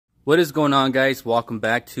What is going on, guys? Welcome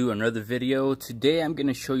back to another video. Today I'm going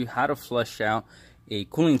to show you how to flush out a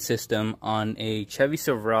cooling system on a Chevy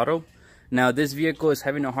Silverado. Now this vehicle is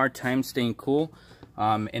having a hard time staying cool,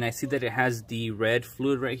 and I see that it has the red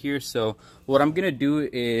fluid right here. So what I'm going to do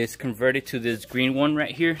is convert it to this green one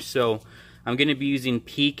right here. So I'm going to be using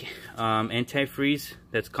Peak antifreeze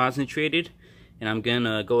that's concentrated, and I'm going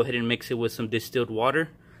to go ahead and mix it with some distilled water.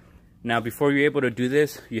 Now before you're able to do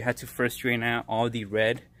this, you have to first drain out all the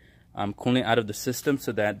red coolant out of the system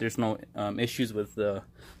so that there's no issues with the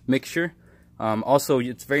mixture. Also,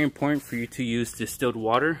 it's very important for you to use distilled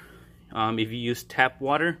water. If you use tap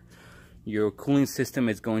water, your cooling system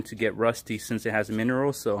is going to get rusty since it has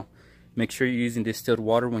minerals. So make sure you're using distilled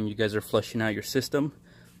water when you guys are flushing out your system.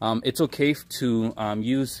 It's okay to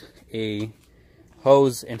use a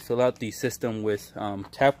hose and fill out the system with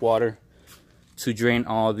tap water to drain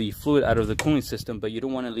all the fluid out of the cooling system, but you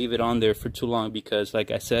don't want to leave it on there for too long because, like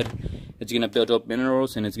I said, it's going to build up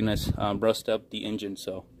minerals and it's going to rust up the engine.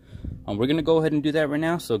 So we're going to go ahead and do that right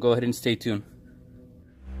now, so go ahead and stay tuned.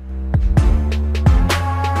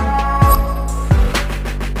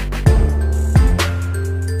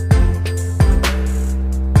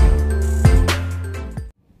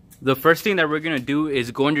 The first thing that we're going to do is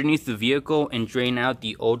go underneath the vehicle and drain out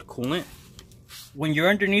the old coolant. When you're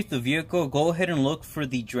underneath the vehicle, go ahead and look for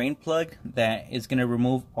the drain plug that is going to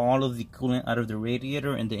remove all of the coolant out of the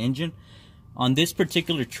radiator and the engine. On this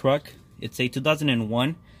particular truck, it's a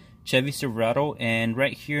 2001 Chevy Silverado, and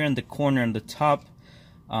right here in the corner on the top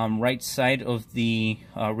right side of the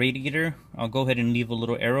radiator, I'll go ahead and leave a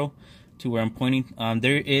little arrow to where I'm pointing.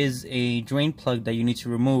 There is a drain plug that you need to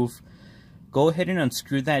remove. Go ahead and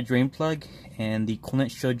unscrew that drain plug and the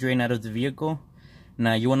coolant should drain out of the vehicle.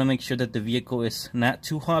 Now you want to make sure that the vehicle is not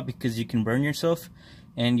too hot because you can burn yourself,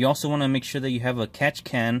 and you also want to make sure that you have a catch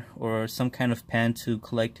can or some kind of pan to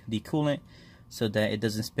collect the coolant so that it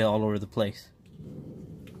doesn't spill all over the place.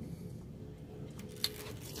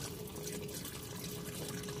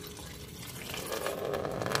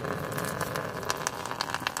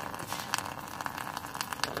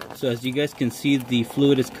 So as you guys can see, the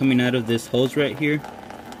fluid is coming out of this hose right here,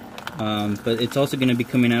 but it's also going to be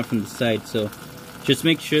coming out from the side. So just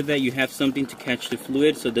make sure that you have something to catch the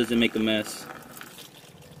fluid so it doesn't make a mess.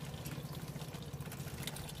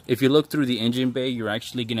 If you look through the engine bay, you're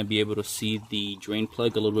actually going to be able to see the drain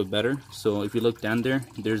plug a little bit better. So if you look down there,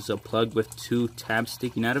 there's a plug with two tabs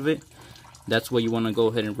sticking out of it. That's what you want to go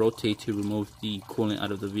ahead and rotate to remove the coolant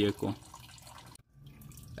out of the vehicle.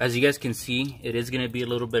 As you guys can see, it is going to be a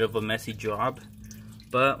little bit of a messy job,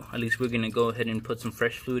 but at least we're going to go ahead and put some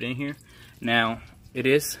fresh fluid in here. Now, it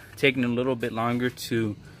is taking a little bit longer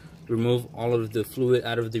to remove all of the fluid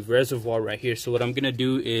out of the reservoir right here. So what I'm going to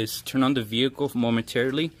do is turn on the vehicle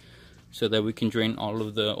momentarily so that we can drain all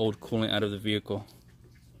of the old coolant out of the vehicle.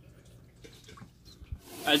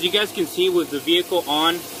 As you guys can see, with the vehicle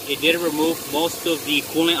on, it did remove most of the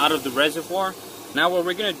coolant out of the reservoir. Now what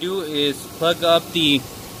we're going to do is plug up the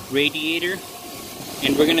radiator,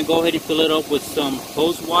 and we're going to go ahead and fill it up with some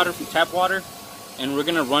hose water from tap water. And we're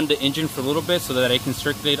going to run the engine for a little bit so that I can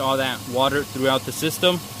circulate all that water throughout the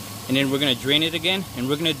system. And then we're going to drain it again. And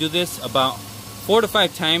we're going to do this about 4 to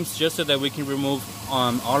 5 times just so that we can remove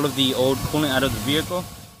all of the old coolant out of the vehicle.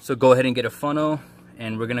 So go ahead and get a funnel.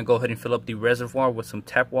 And we're going to go ahead and fill up the reservoir with some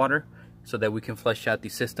tap water so that we can flush out the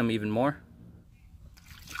system even more.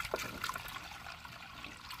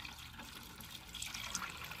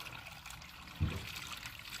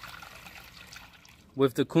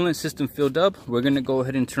 With the coolant system filled up, we're going to go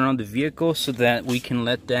ahead and turn on the vehicle so that we can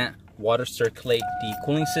let that water circulate the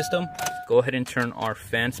cooling system. Go ahead and turn our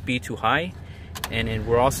fan speed to high, and then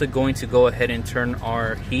we're also going to go ahead and turn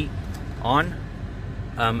our heat on.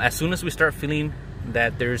 As soon as we start feeling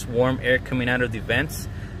that there's warm air coming out of the vents,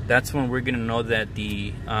 that's when we're going to know that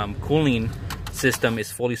the cooling system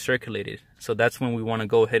is fully circulated. So that's when we want to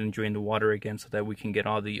go ahead and drain the water again so that we can get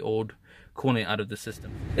all the old coolant out of the system.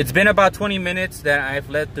 It's been about 20 minutes that I've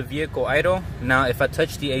let the vehicle idle. Now if I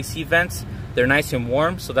touch the AC vents, they're nice and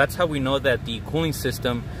warm, so that's how we know that the cooling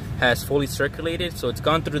system has fully circulated. So it's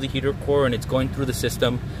gone through the heater core and it's going through the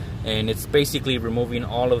system, and it's basically removing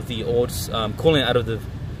all of the old coolant out of the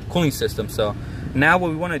cooling system. So now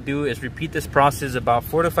what we want to do is repeat this process about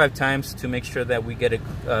 4 to 5 times to make sure that we get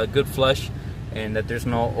a good flush and that there's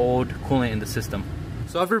no old coolant in the system.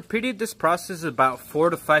 So I've repeated this process about 4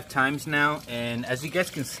 to 5 times now, and as you guys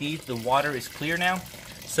can see, the water is clear now.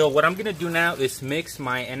 So what I'm gonna do now is mix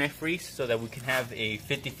my antifreeze so that we can have a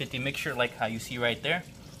 50-50 mixture like how you see right there.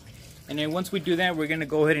 And then once we do that, we're gonna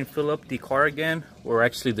go ahead and fill up the car again, or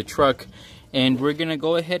actually the truck, And we're gonna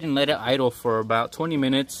go ahead and let it idle for about 20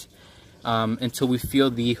 minutes until we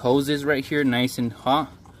feel the hoses right here nice and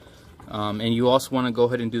hot. And you also want to go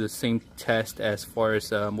ahead and do the same test as far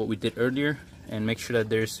as what we did earlier, and make sure that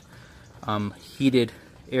there's heated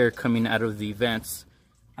air coming out of the vents.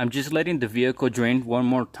 I'm just letting the vehicle drain one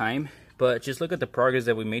more time, but just look at the progress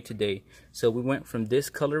that we made today. So we went from this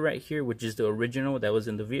color right here, which is the original that was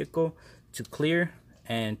in the vehicle, to clear,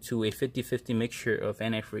 and to a 50-50 mixture of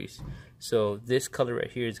antifreeze. So this color right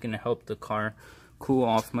here is going to help the car cool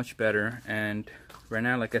off much better. And right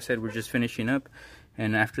now, like I said, we're just finishing up,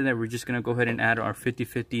 and after that we're just going to go ahead and add our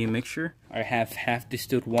 50-50 mixture. I have half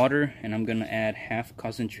distilled water, and I'm going to add half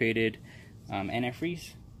concentrated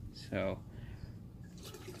antifreeze. So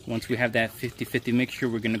once we have that 50-50 mixture,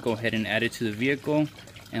 we're going to go ahead and add it to the vehicle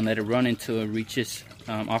and let it run until it reaches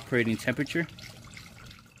operating temperature.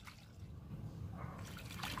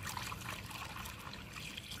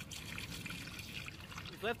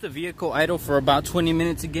 We've left the vehicle idle for about 20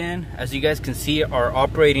 minutes again. As you guys can see, our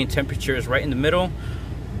operating temperature is right in the middle.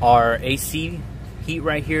 Our AC heat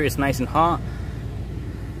right here is nice and hot.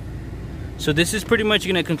 So this is pretty much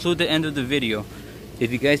going to conclude the end of the video.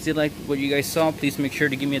 If you guys did like what you guys saw, please make sure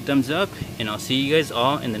to give me a thumbs up, and I'll see you guys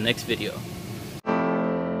all in the next video.